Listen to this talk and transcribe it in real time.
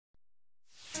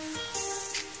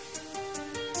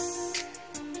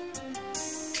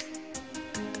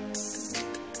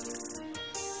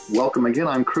Welcome again.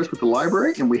 I'm Chris with the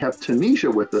library, and we have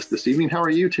Tanisha with us this evening. How are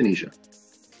you, Tanisha?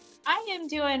 I am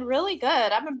doing really good.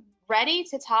 I'm ready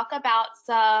to talk about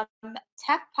some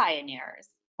tech pioneers.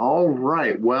 All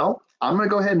right. Well, I'm going to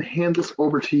go ahead and hand this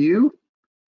over to you,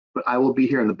 but I will be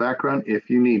here in the background if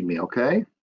you need me, okay?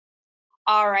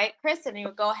 All right, Chris, and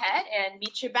we'll go ahead and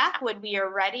meet you back when we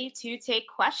are ready to take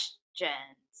questions.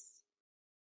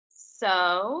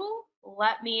 So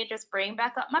let me just bring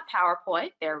back up my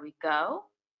PowerPoint. There we go.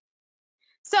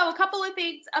 So a couple of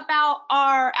things about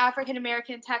our African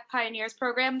American Tech Pioneers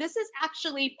program. This is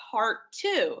actually part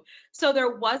 2. So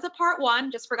there was a part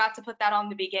 1, just forgot to put that on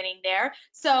the beginning there.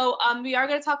 So we are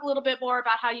going to talk a little bit more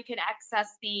about how you can access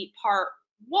the part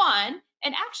 1.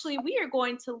 And actually, we are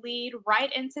going to lead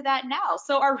right into that now.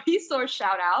 So our resource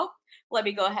shout out, let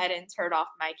me go ahead and turn off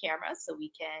my camera so we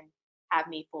can have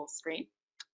me full screen.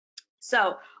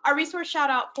 So our resource shout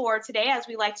out for today, as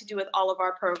we like to do with all of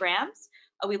our programs,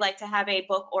 we like to have a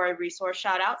book or a resource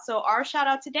shout out. So our shout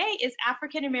out today is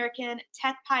African American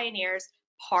Tech Pioneers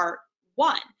Part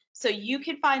 1. So you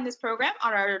can find this program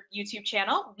on our YouTube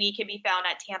channel. We can be found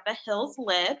at Tampa Hills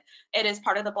Lib. It is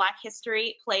part of the Black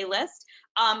History playlist.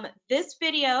 This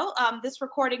video, this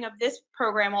recording of this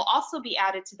program will also be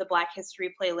added to the Black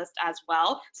History playlist as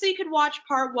well. So you can watch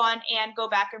part 1 and go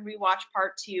back and rewatch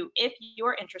part 2 if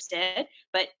you're interested.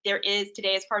 But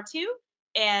today is part 2,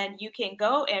 and you can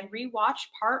go and rewatch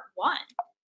part 1.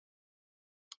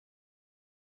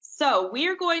 So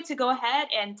we're going to go ahead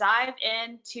and dive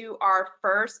into our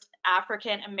first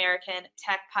African American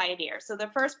tech pioneer. So the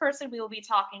first person we will be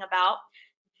talking about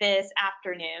this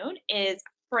afternoon is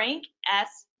Frank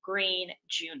S. Green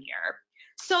Jr.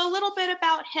 So a little bit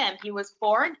about him. He was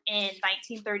born in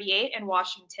 1938 in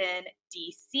Washington,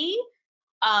 D.C.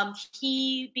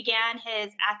 He began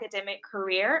his academic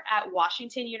career at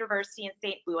Washington University in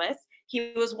St. Louis.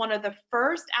 He was one of the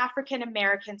first African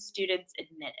American students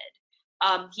admitted.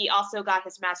 He also got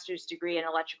his master's degree in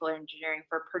electrical engineering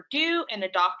from Purdue and a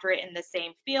doctorate in the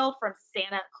same field from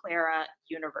Santa Clara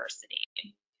University.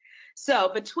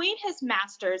 So between his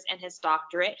master's and his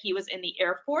doctorate, he was in the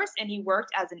Air Force and he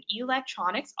worked as an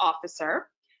electronics officer.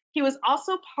 He was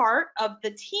also part of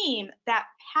the team that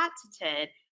patented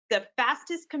the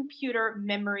fastest computer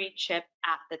memory chip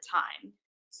at the time.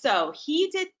 So he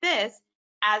did this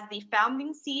as the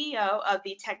founding CEO of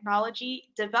the Technology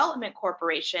Development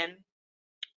Corporation,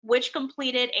 which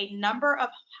completed a number of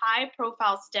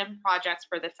high-profile STEM projects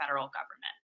for the federal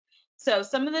government. So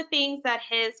some of the things that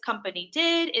his company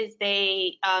did is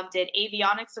they did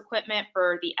avionics equipment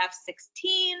for the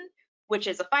F-16, which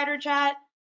is a fighter jet,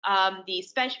 the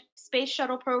space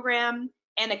shuttle program,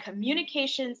 and a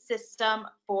communication system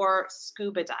for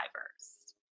scuba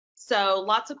divers. So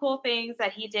lots of cool things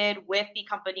that he did with the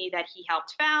company that he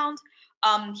helped found.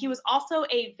 He was also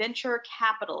a venture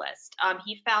capitalist.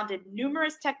 He founded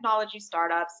numerous technology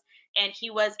startups, and he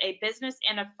was a business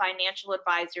and a financial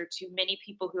advisor to many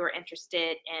people who are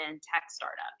interested in tech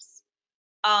startups.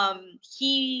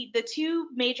 The 2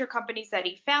 major companies that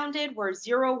he founded were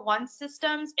 01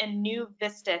 Systems and New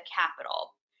Vista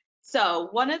Capital. So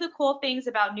one of the cool things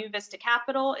about New Vista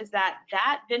Capital is that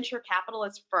venture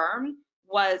capitalist firm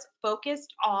was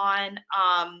focused on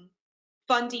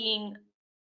funding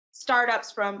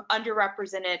startups from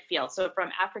underrepresented fields. So from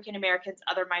African Americans,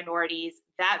 other minorities,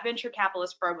 that venture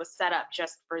capitalist firm was set up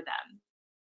just for them.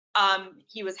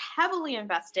 He was heavily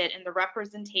invested in the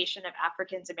representation of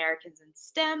African Americans in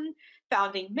STEM,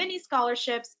 founding many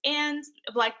scholarships, and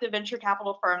like the venture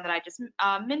capital firm that I just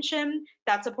mentioned,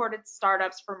 that supported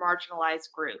startups for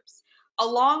marginalized groups.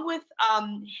 Along with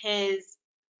his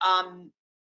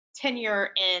tenure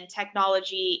in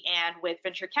technology and with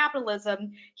venture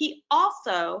capitalism, he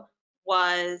also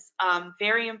was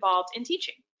very involved in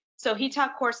teaching. So he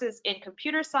taught courses in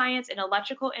computer science and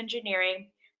electrical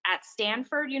engineering at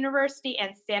Stanford University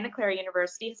and Santa Clara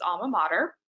University, his alma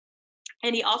mater.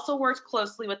 And he also worked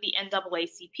closely with the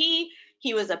NAACP.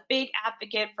 He was a big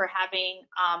advocate for having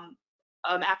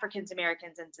African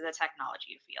Americans into the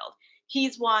technology field.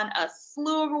 He's won a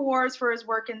slew of awards for his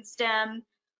work in STEM.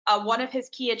 One of his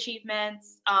key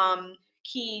achievements,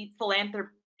 key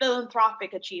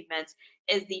philanthropic achievements,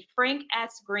 is the Frank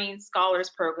S. Green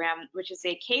Scholars Program, which is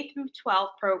a K-12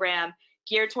 program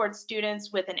geared towards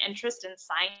students with an interest in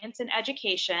science and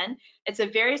education. It's a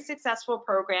very successful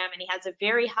program, and he has a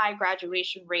very high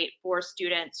graduation rate for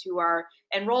students who are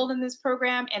enrolled in this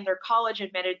program, and their college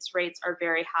admittance rates are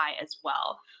very high as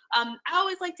well. I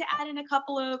always like to add in a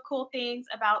couple of cool things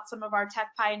about some of our tech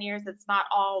pioneers that's not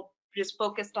all just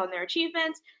focused on their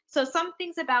achievements. So some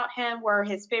things about him were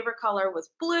his favorite color was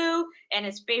blue and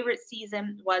his favorite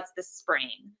season was the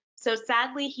spring. So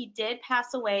sadly, he did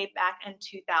pass away back in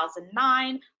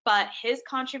 2009, but his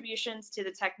contributions to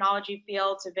the technology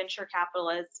field, to venture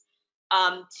capitalists,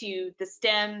 to the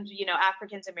STEM,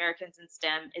 Africans Americans in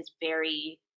STEM is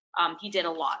very, he did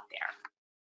a lot there.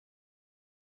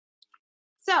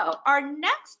 So our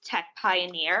next tech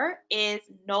pioneer is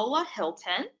Nola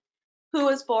Hilton, who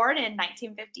was born in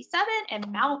 1957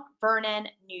 in Mount Vernon,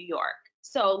 New York.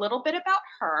 So a little bit about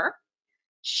her.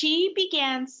 She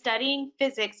began studying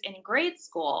physics in grade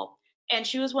school, and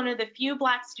she was one of the few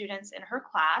Black students in her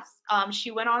class. She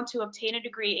went on to obtain a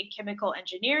degree in chemical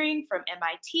engineering from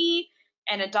MIT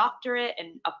and a doctorate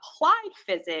in applied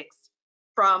physics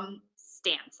from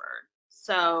Stanford.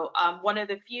 So one of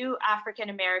the few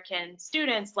African American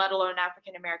students, let alone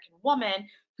African American woman,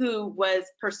 who was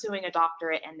pursuing a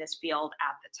doctorate in this field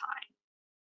at the time.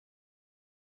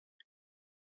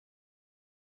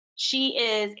 She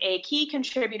is a key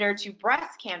contributor to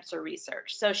breast cancer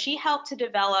research. So she helped to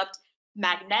develop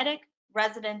magnetic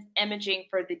resonance imaging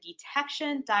for the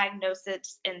detection,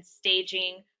 diagnosis, and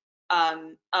staging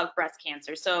of breast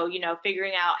cancer. So,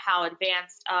 figuring out how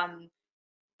advanced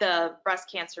the breast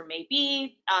cancer may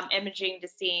be, imaging to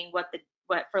seeing what,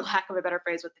 for lack of a better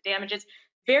phrase, what the damage is.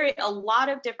 A lot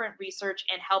of different research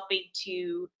and helping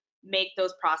to make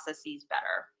those processes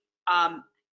better.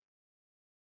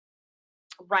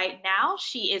 Right now,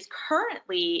 she is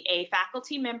currently a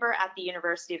faculty member at the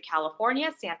University of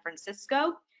California, San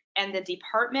Francisco, and the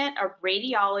Department of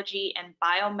Radiology and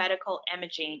Biomedical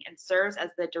Imaging, and serves as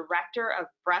the director of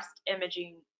breast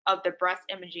imaging of the Breast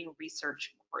Imaging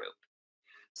Research Group.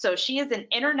 So she is an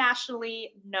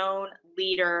internationally known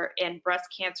leader in breast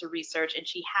cancer research, and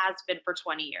she has been for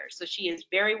 20 years. So she is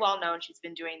very well known. She's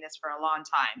been doing this for a long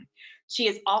time. She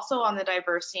is also on the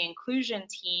diversity inclusion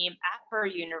team at her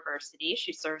university.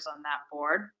 She serves on that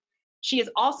board. She is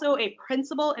also a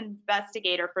principal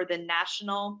investigator for the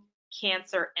National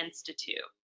Cancer Institute.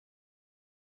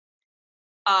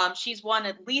 She's won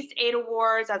at least 8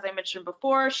 awards, as I mentioned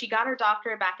before. She got her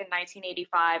doctorate back in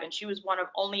 1985, and she was one of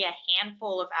only a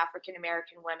handful of African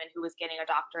American women who was getting a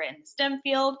doctorate in the STEM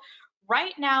field.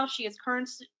 Right now, she is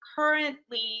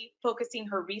currently focusing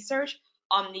her research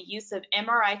on the use of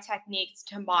MRI techniques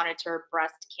to monitor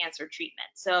breast cancer treatment.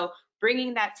 So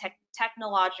bringing that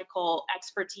technological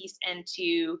expertise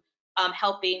into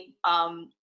helping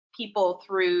people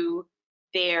through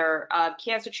their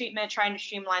cancer treatment, trying to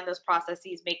streamline those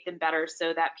processes, make them better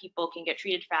so that people can get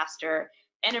treated faster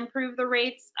and improve the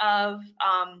rates of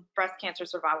breast cancer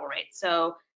survival rates.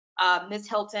 So Ms.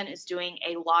 Hilton is doing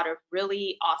a lot of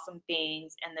really awesome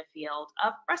things in the field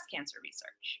of breast cancer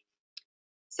research.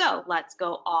 So let's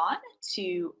go on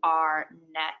to our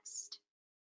next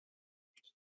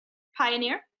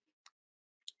pioneer.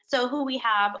 So who we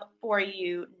have for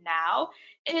you now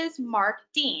is Mark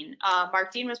Dean.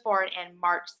 Mark Dean was born in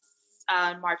March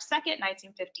 2nd,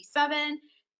 1957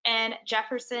 in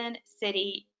Jefferson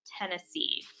City,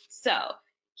 Tennessee. So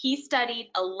he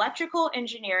studied electrical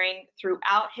engineering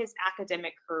throughout his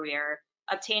academic career,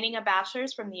 obtaining a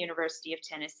bachelor's from the University of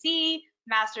Tennessee,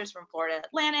 master's from Florida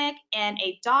Atlantic, and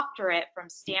a doctorate from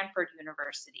Stanford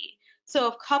University. So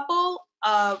a couple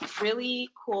of really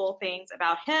cool things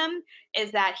about him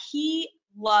is that he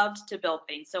loved to build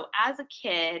things. So as a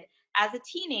kid, as a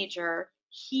teenager,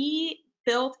 he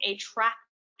built a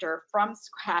tractor from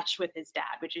scratch with his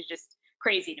dad, which is just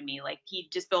crazy to me. Like he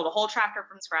just built a whole tractor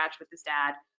from scratch with his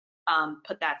dad,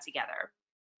 put that together.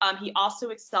 He also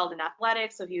excelled in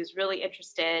athletics, so he was really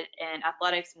interested in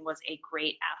athletics and was a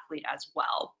great athlete as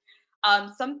well.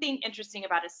 Something interesting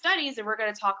about his studies, and we're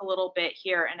going to talk a little bit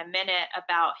here in a minute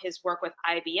about his work with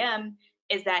IBM,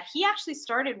 is that he actually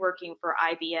started working for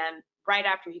IBM right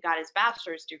after he got his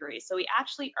bachelor's degree. So he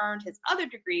actually earned his other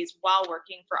degrees while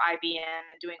working for IBM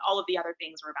and doing all of the other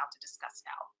things we're about to discuss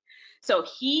now. So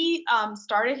he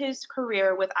started his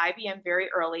career with IBM very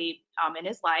early in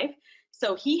his life.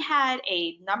 So he had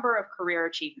a number of career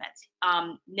achievements.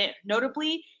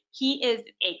 Notably, he is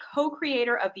a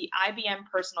co-creator of the IBM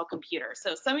personal computer.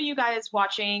 So some of you guys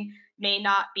watching may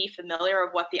not be familiar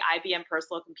of what the IBM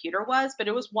personal computer was, but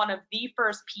it was one of the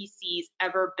first PCs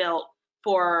ever built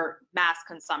for mass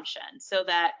consumption so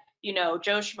that,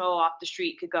 Joe Schmo off the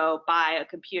street could go buy a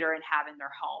computer and have in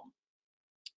their home.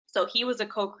 So he was a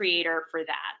co-creator for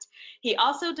that. He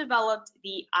also developed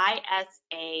the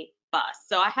ISA bus.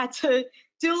 So I had to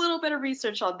do a little bit of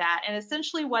research on that. And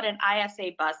essentially what an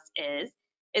ISA bus is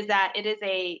that it is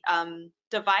a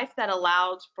device that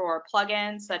allows for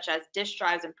plugins such as disk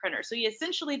drives and printers. So he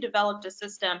essentially developed a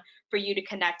system for you to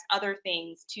connect other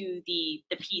things to the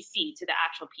PC, to the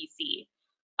actual PC.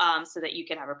 so that you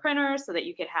could have a printer, so that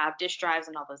you could have disk drives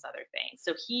and all those other things.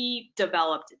 So he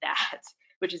developed that,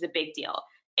 which is a big deal.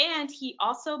 And he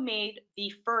also made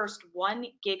the first 1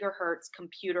 gigahertz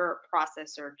computer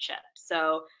processor chip.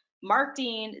 So Mark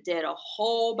Dean did a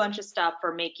whole bunch of stuff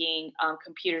for making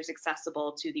computers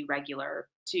accessible to the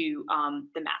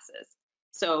the masses.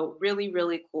 So really,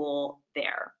 really cool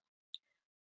there.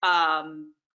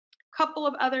 Couple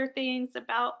of other things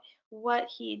about what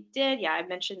he did. Yeah, I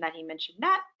mentioned that he mentioned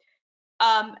that.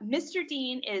 Mr.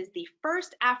 Dean is the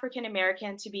first African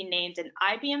American to be named an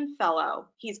IBM Fellow.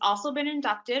 He's also been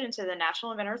inducted into the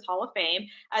National Inventors Hall of Fame.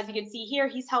 As you can see here,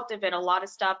 he's helped invent a lot of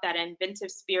stuff. That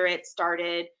inventive spirit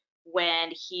started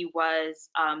when he was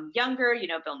younger,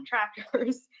 building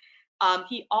tractors.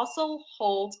 He also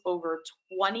holds over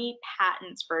 20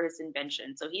 patents for his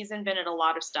invention. So he's invented a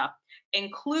lot of stuff,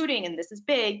 including, and this is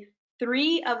big,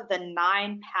 3 of the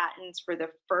 9 patents for the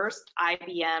first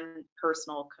IBM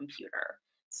personal computer.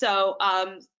 So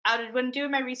when doing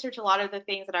my research, a lot of the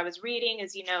things that I was reading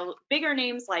is, bigger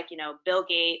names like, Bill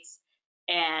Gates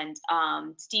and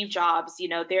Steve Jobs,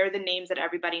 they're the names that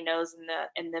everybody knows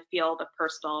in the field of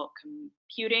personal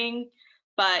computing.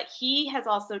 But he has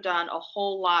also done a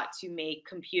whole lot to make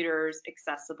computers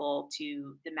accessible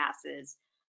to the masses.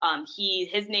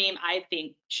 His name, I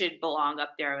think, should belong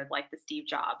up there with like the Steve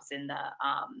Jobs and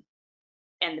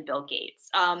the Bill Gates.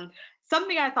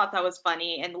 Something I thought that was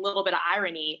funny and a little bit of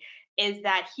irony is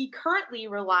that he currently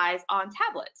relies on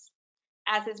tablets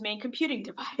as his main computing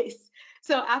device.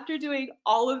 So after doing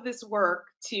all of this work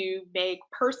to make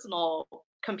personal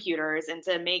computers and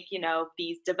to make,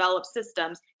 these developed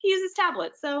systems, he uses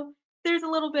tablets. So there's a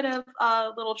little bit of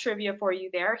little trivia for you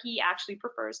there. He actually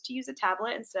prefers to use a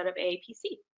tablet instead of a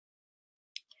PC.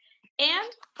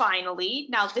 And finally,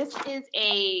 now this is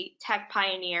a tech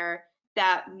pioneer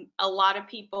that a lot of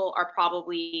people are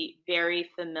probably very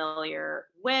familiar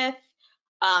with,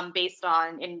 based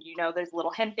on, and there's a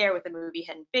little hint there with the movie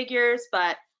Hidden Figures,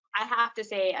 but I have to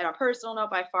say, on a personal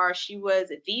note, by far, she was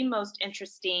the most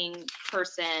interesting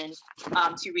person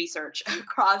to research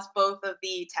across both of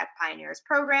the Tech Pioneers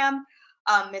program,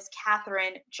 Miss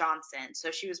Katherine Johnson.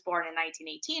 So she was born in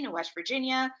 1918 in West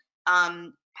Virginia,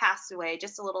 passed away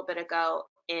just a little bit ago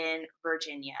in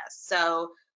Virginia.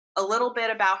 So a little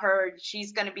bit about her.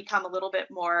 She's going to become a little bit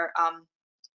more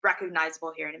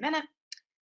recognizable here in a minute.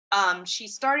 She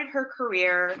started her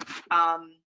career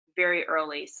very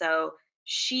early. So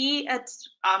she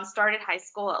started high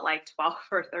school at like 12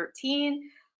 or 13,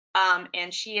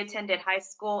 and she attended high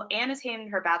school and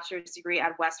attained her bachelor's degree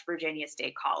at West Virginia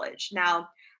State College. Now,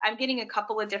 I'm getting a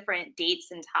couple of different dates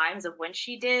and times of when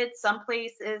she did. Some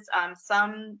places,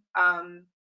 some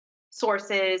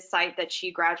sources cite that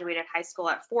she graduated high school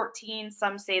at 14.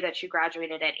 Some say that she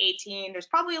graduated at 18. There's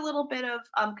probably a little bit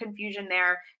of confusion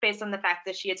there based on the fact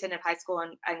that she attended high school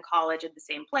and college at the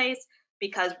same place,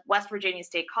 because West Virginia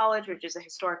State College, which is a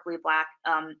historically Black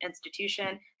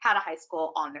institution, had a high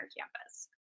school on their campus.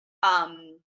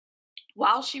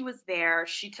 While she was there,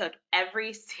 she took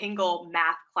every single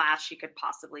math class she could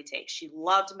possibly take. She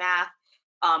loved math.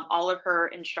 All of her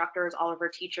instructors, all of her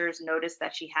teachers noticed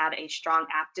that she had a strong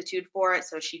aptitude for it,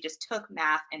 so she just took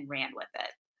math and ran with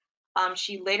it.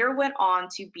 She later went on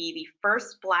to be the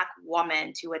first Black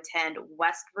woman to attend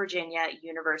West Virginia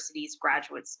University's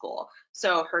graduate school.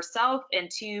 So herself and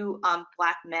 2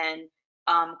 Black men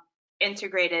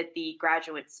integrated the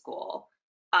graduate school,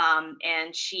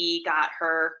 and she got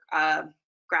her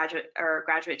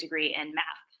graduate degree in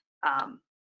math,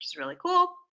 which is really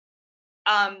cool.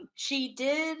 She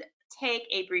did take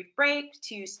a brief break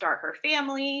to start her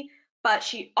family, but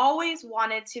she always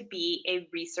wanted to be a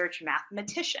research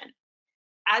mathematician.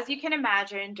 As you can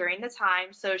imagine, during the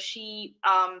time, so she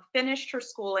finished her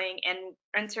schooling and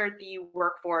entered the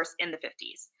workforce in the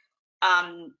 50s.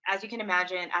 As you can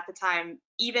imagine, at the time,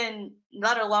 even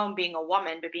let alone being a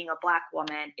woman, but being a Black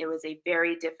woman, it was a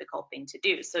very difficult thing to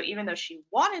do. So even though she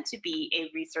wanted to be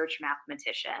a research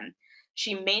mathematician,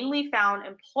 she mainly found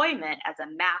employment as a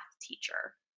math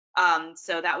teacher.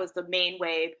 So that was the main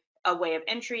way, a way of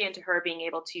entry into her being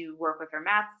able to work with her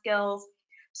math skills.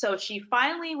 So she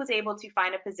finally was able to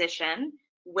find a position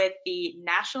with the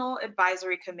National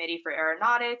Advisory Committee for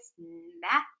Aeronautics,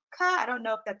 NACA. I don't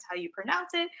know if that's how you pronounce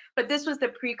it, but this was the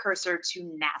precursor to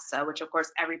NASA, which of course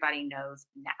everybody knows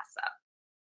NASA.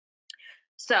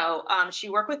 So she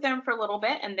worked with them for a little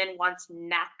bit, and then once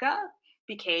NACA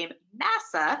became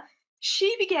NASA,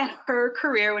 she began her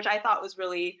career, which I thought was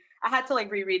really I had to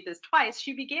like reread this twice.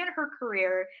 She began her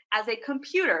career as a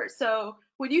computer. So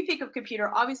when you think of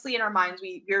computer, obviously in our minds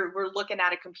we're looking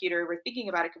at a computer, we're thinking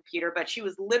about a computer, but she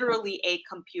was literally a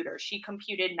computer. She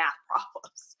computed math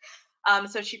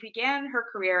problems. So she began her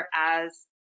career as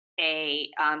a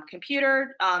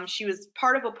computer. She was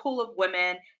part of a pool of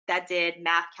women that did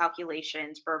math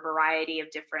calculations for a variety of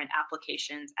different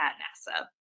applications at NASA.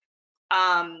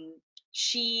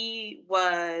 She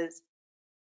was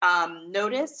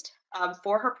noticed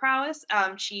for her prowess.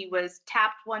 She was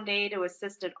tapped one day to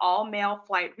assist an all-male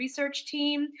flight research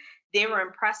team. They were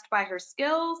impressed by her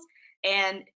skills,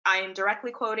 and I am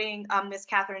directly quoting Miss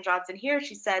Katherine Johnson here.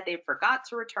 She said they forgot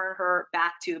to return her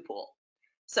back to the pool.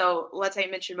 So, let's say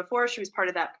I mentioned before, she was part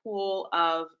of that pool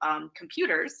of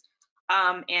computers,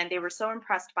 and they were so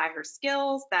impressed by her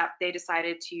skills that they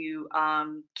decided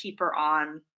to keep her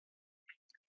on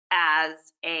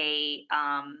as a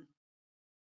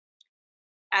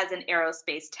as an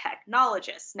aerospace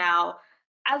technologist. Now,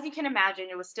 as you can imagine,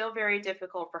 it was still very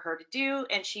difficult for her to do.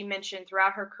 And she mentioned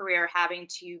throughout her career having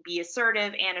to be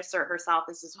assertive and assert herself.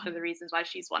 This is one of the reasons why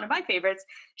she's one of my favorites.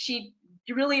 She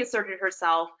really asserted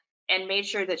herself and made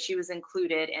sure that she was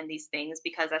included in these things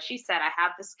because, as she said, I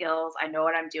have the skills, I know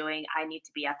what I'm doing, I need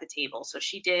to be at the table. So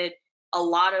she did a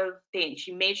lot of things.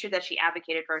 She made sure that she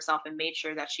advocated for herself and made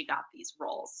sure that she got these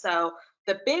roles. So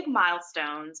the big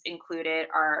milestones included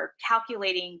are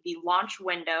calculating the launch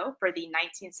window for the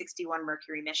 1961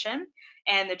 Mercury mission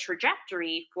and the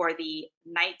trajectory for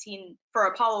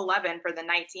Apollo 11 for the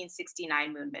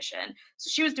 1969 moon mission. So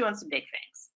she was doing some big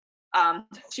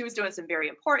things. She was doing some very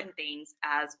important things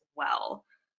as well.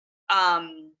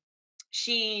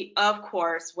 She, of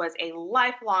course, was a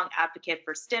lifelong advocate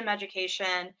for STEM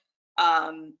education.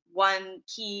 One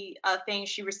key thing,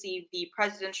 she received the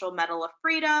Presidential Medal of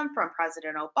Freedom from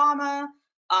President Obama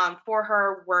for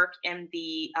her work in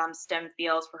the STEM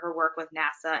fields, for her work with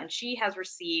NASA, and she has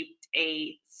received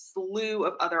a slew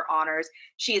of other honors.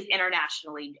 She is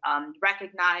internationally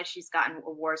recognized. She's gotten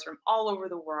awards from all over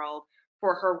the world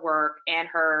for her work and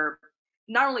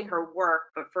not only her work,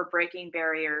 but for breaking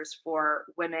barriers for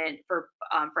women, for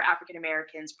African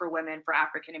Americans, for women, for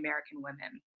African American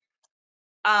women.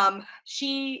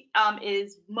 She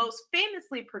is most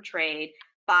famously portrayed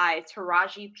by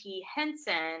Taraji P.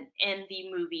 Henson in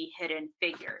the movie Hidden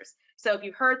Figures. So if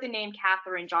you heard the name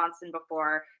Katherine Johnson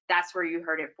before, that's where you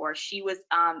heard it for. She was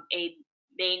a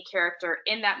main character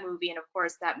in that movie, and of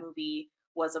course that movie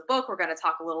was a book. We're going to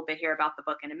talk a little bit here about the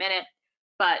book in a minute,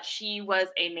 but she was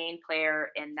a main player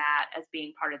in that as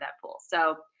being part of that pool.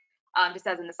 So just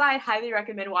as an aside, highly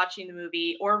recommend watching the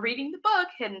movie or reading the book,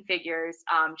 Hidden Figures.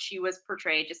 She was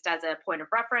portrayed, just as a point of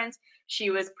reference, she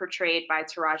was portrayed by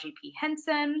Taraji P.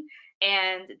 Henson.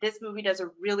 And this movie does a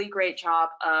really great job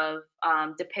of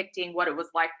depicting what it was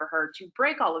like for her to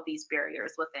break all of these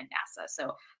barriers within NASA.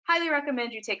 So highly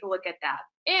recommend you take a look at that.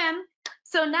 And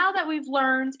so now that we've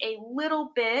learned a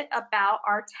little bit about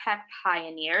our tech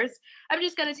pioneers, I'm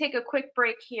just going to take a quick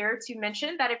break here to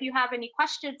mention that if you have any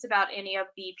questions about any of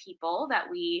the people that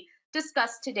we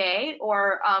discussed today,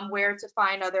 or where to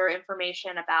find other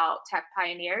information about tech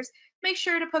pioneers, make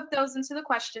sure to put those into the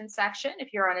questions section.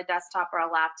 If you're on a desktop or a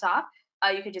laptop,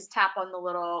 you can just tap on the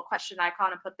little question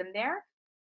icon and put them there.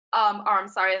 Or I'm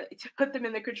sorry, to put them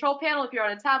in the control panel. If you're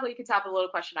on a tablet, you can tap the little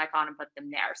question icon and put them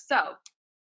there. So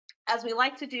as we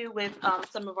like to do with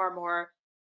some of our more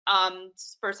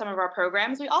for some of our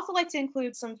programs, we also like to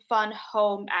include some fun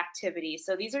home activities.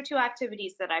 So these are two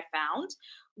activities that I found.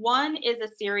 One is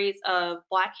a series of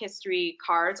Black history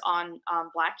cards on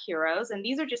Black heroes, and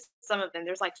these are just some of them.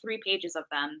 There's like 3 pages of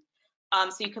them.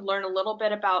 So you can learn a little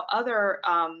bit about other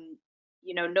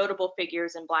notable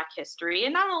figures in Black history,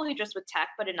 and not only just with tech,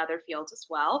 but in other fields as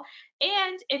well.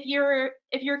 And if you're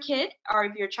a kid, or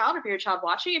if you're a child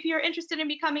watching, if you're interested in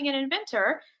becoming an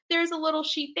inventor, there's a little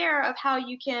sheet there of how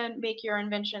you can make your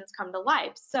inventions come to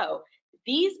life. So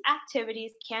these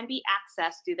activities can be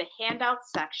accessed through the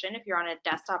handouts section if you're on a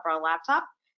desktop or a laptop,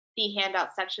 the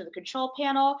handout section of the control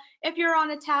panel. If you're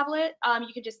on a tablet,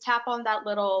 you can just tap on that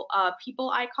little people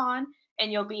icon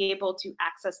and you'll be able to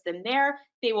access them there.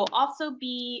 They will also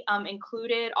be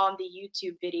included on the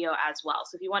YouTube video as well.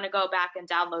 So if you want to go back and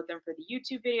download them for the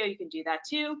YouTube video, you can do that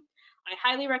too. I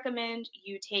highly recommend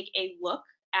you take a look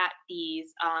at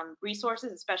these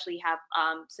resources, especially you have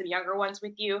some younger ones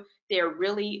with you. They're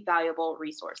really valuable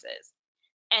resources.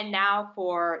 And now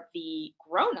for the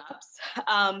grown-ups,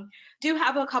 do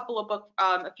have a couple of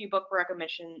a few book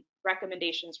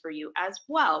recommendations for you as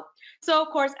well. So of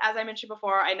course, as I mentioned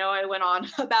before, I know I went on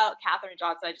about Katherine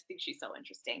Johnson. I just think she's so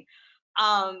interesting.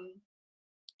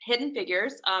 Hidden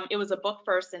Figures. It was a book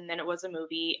first and then it was a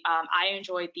movie. I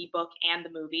enjoyed the book and the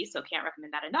movie, so can't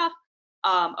recommend that enough.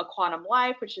 A Quantum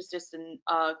Life, which is just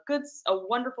a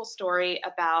wonderful story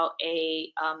about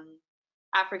a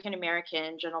African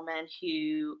American gentleman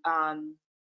who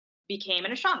became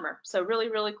an astronomer. So really,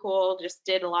 really cool. Just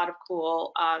did a lot of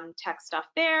cool tech stuff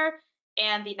there.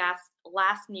 And the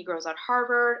last Negroes at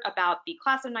Harvard, about the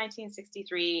class of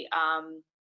 1963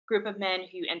 group of men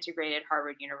who integrated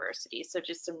Harvard University. So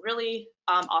just some really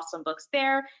awesome books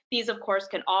there. These, of course,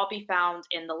 can all be found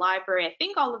in the library. I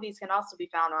think all of these can also be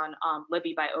found on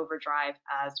Libby by Overdrive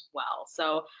as well.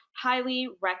 So highly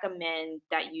recommend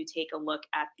that you take a look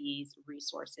at these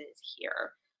resources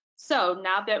here. So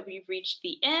now that we've reached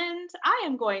the end, I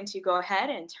am going to go ahead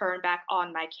and turn back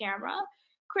on my camera.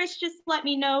 Chris, just let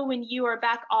me know when you are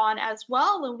back on as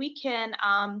well, and we can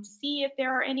see if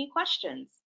there are any questions.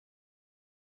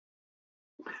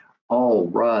 All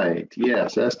right.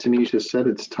 Yes, as Tanisha said,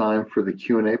 it's time for the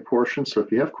Q&A portion. So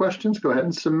if you have questions, go ahead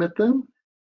and submit them.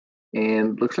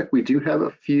 And looks like we do have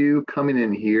a few coming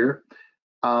in here.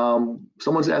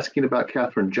 Someone's asking about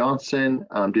Katherine Johnson.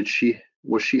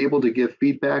 Was she able to give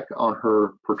feedback on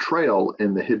her portrayal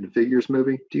in the Hidden Figures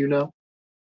movie? Do you know?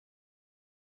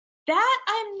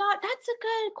 That's a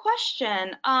good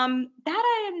question. That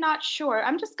I am not sure.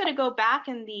 I'm just gonna go back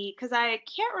because I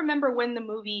can't remember when the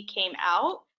movie came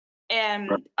out and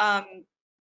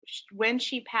when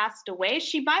she passed away.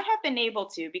 She might have been able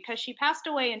to, because she passed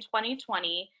away in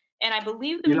 2020, and I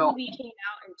believe the movie came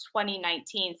out in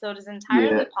 2019. So it is entirely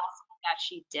possible that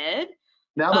she did.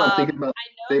 Now that I'm thinking about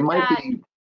it,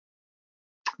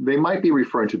 they might be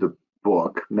referring to the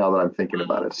book, now that I'm thinking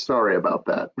about it. Sorry about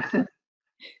that.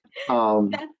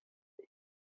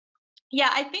 Yeah,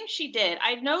 I think she did.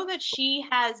 I know that she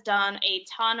has done a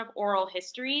ton of oral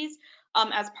histories.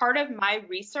 As part of my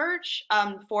research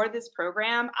for this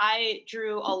program, I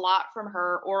drew a lot from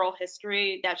her oral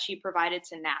history that she provided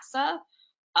to NASA.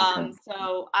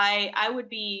 So I would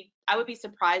be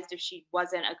surprised if she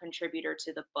wasn't a contributor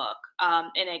to the book.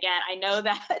 And again, I know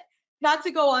that not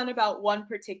to go on about one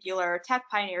particular tech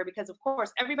pioneer, because of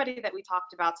course everybody that we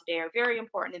talked about today are very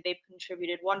important and they've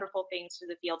contributed wonderful things to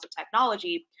the fields of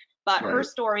technology. But her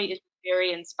story is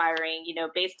very inspiring, you know,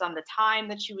 based on the time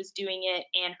that she was doing it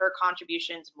and her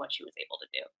contributions and what she was able to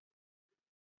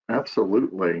do.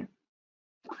 Absolutely.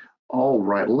 All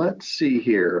right, let's see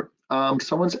here.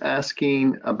 Someone's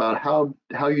asking about how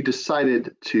you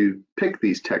decided to pick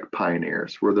these tech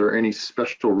pioneers. Were there any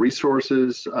special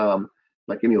resources,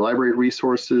 like any library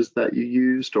resources that you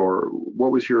used, or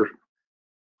what was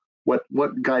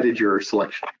what guided your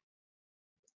selection?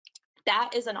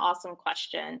 That is an awesome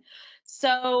question.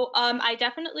 So I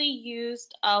definitely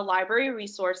used library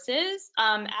resources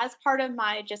as part of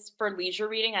my, just for leisure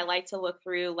reading. I like to look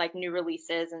through like new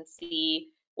releases and see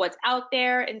what's out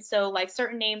there. And so like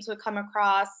certain names would come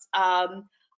across.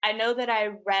 I know that I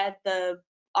read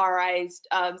I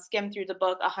skimmed through the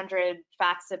book 100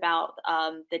 Facts About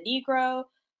the Negro.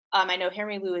 I know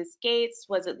Henry Louis Gates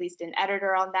was at least an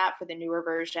editor on that for the newer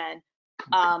version.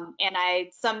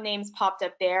 And some names popped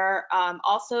up there.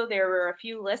 Also, there were a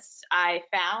few lists I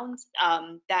found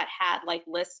that had like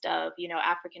list of, you know,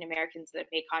 African Americans that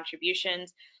made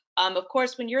contributions. Of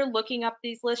course, when you're looking up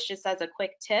these lists, just as a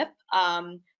quick tip,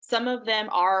 some of them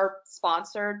are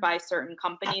sponsored by certain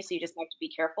companies, so you just have to be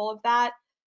careful of that.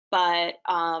 But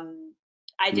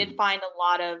I did find a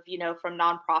lot of, you know, from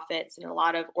nonprofits and a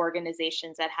lot of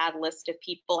organizations that had lists of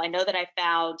people. I know that I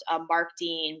found Mark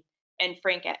Dean and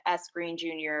Frank S. Green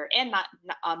Jr. and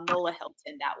Nola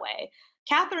Hilton that way.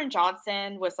 Katherine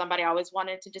Johnson was somebody I always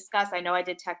wanted to discuss. I know I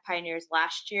did Tech Pioneers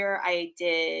last year. I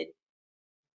did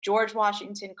George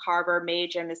Washington Carver, Mae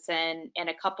Jemison, and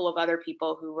a couple of other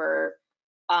people who were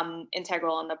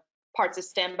integral in the parts of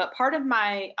STEM. But part of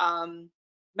my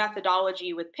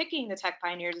methodology with picking the Tech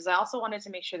Pioneers is I also wanted to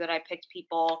make sure that I picked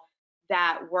people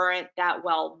that weren't that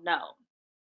well known.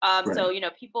 So, you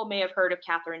know, people may have heard of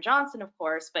Katherine Johnson, of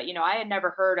course, but, you know, I had never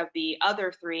heard of the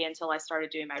other three until I started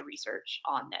doing my research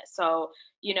on this. So,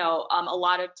 you know, a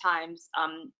lot of times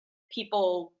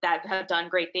people that have done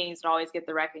great things don't always get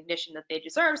the recognition that they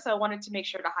deserve. So I wanted to make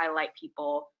sure to highlight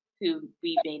people who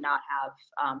we may not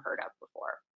have heard of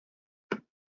before.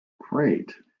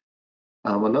 Great.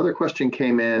 Another question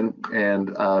came in, and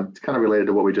it's kind of related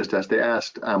to what we just asked. They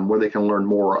asked where they can learn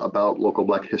more about local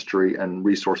Black history and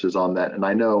resources on that. And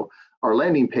I know our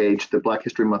landing page, the Black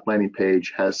History Month landing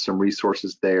page, has some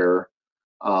resources there.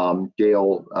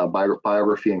 Gail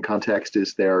biography and context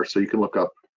is there, so you can look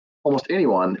up almost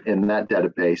anyone in that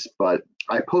database. But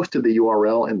I posted the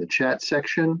URL in the chat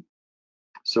section,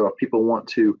 so if people want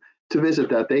to to visit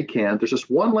that, they can. There's just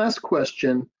one last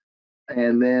question,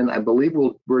 and then I believe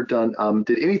we're done.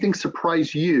 Did anything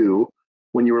surprise you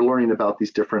when you were learning about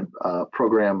these different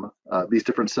these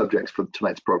different subjects for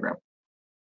tonight's program?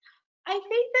 I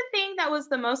think the thing that was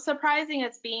the most surprising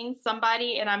as being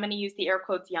somebody, and I'm going to use the air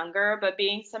quotes younger, but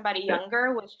being somebody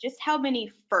younger was just how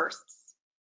many firsts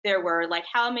there were. Like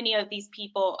how many of the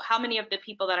people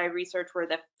that I researched were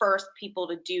the first people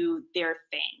to do their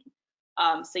thing.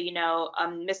 So, you know,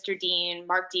 Mr. Dean,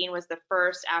 Mark Dean was the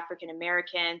first African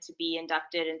American to be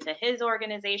inducted into his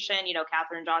organization. You know,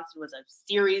 Katherine Johnson was a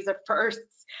series of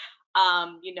firsts.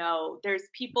 You know, there's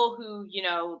people who, you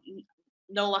know,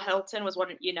 Nola Hilton was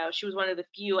she was one of the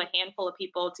few, a handful of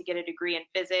people to get a degree in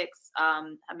physics,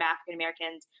 African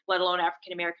Americans, let alone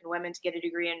African American women to get a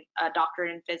degree in a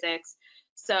doctorate in physics.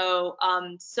 So,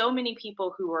 so many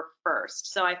people who were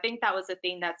first. So I think that was the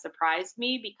thing that surprised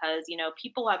me because, you know,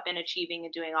 people have been achieving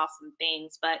and doing awesome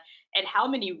things, and how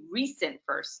many recent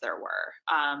firsts there were.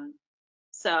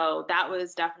 So that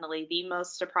was definitely the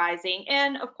most surprising.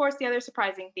 And of course, the other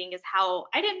surprising thing is how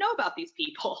I didn't know about these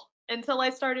people until I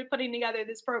started putting together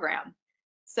this program.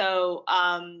 So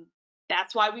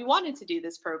that's why we wanted to do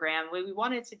this program. We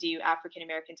wanted to do African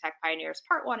American Tech Pioneers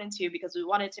Part 1 and 2 because we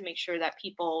wanted to make sure that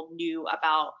people knew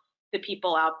about the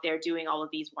people out there doing all of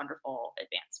these wonderful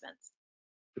advancements.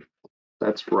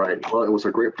 That's right. Well, it was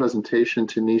a great presentation,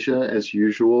 Tunisia, as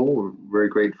usual. We're very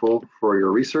grateful for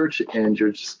your research and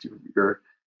your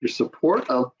support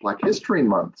of Black History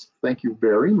Month. Thank you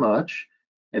very much.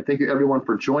 And thank you everyone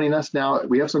for joining us. Now,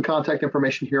 we have some contact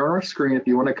information here on our screen. If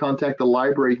you want to contact the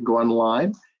library, you can go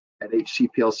online at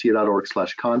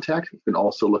hcplc.org/contact. You can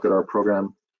also look at our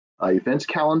program events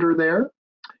calendar there.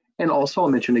 And also, I'll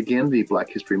mention again the Black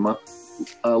History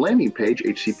Month landing page,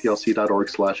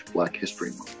 hcplc.org/Black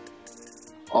History Month.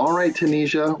 All right,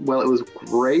 Tunisia. Well, it was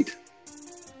great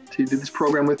to do this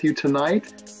program with you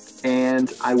tonight.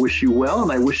 And I wish you well,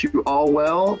 and I wish you all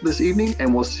well this evening,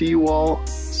 and we'll see you all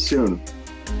soon.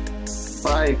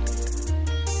 Bye.